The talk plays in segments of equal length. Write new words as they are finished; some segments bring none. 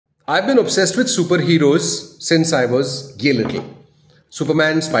I've been obsessed with superheroes since I was ye little.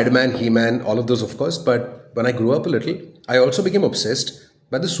 Superman, Spider-Man, He-Man, all of those of course. But when I grew up a little, I also became obsessed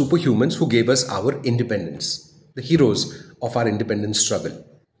by the superhumans who gave us our independence. The heroes of our independence struggle.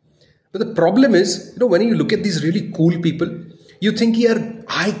 But the problem is, when you look at these really cool people, you think, yeah,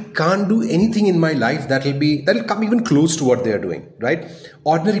 I can't do anything in my life that'll come even close to what they are doing, right?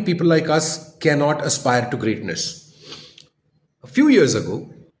 Ordinary people like us cannot aspire to greatness. A few years ago,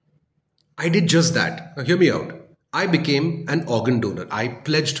 I did just that. Now, hear me out. I became an organ donor. I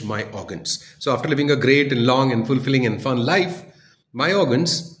pledged my organs. So after living a great and long and fulfilling and fun life, my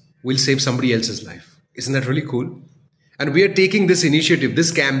organs will save somebody else's life. Isn't that really cool? And we are taking this initiative,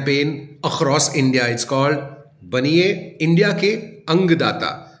 this campaign across India. It's called Baniye India Ke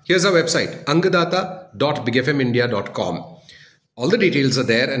Angdaata. Here's our website, angdaata.bigfmindia.com. All the details are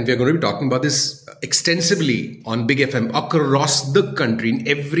there, and we're going to be talking about this extensively on Big FM across the country, in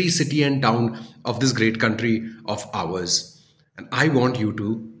every city and town of this great country of ours. And I want you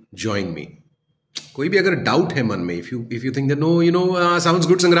to join me. कोई भी अगर doubt है मन में, if you think that no, sounds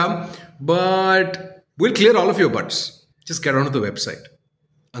good, Sangram, but we'll clear all of your butts. Just get onto the website,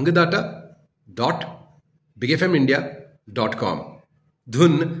 angdaata.bigfmindia.com.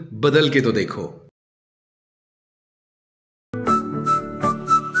 धुन बदल के तो देखो.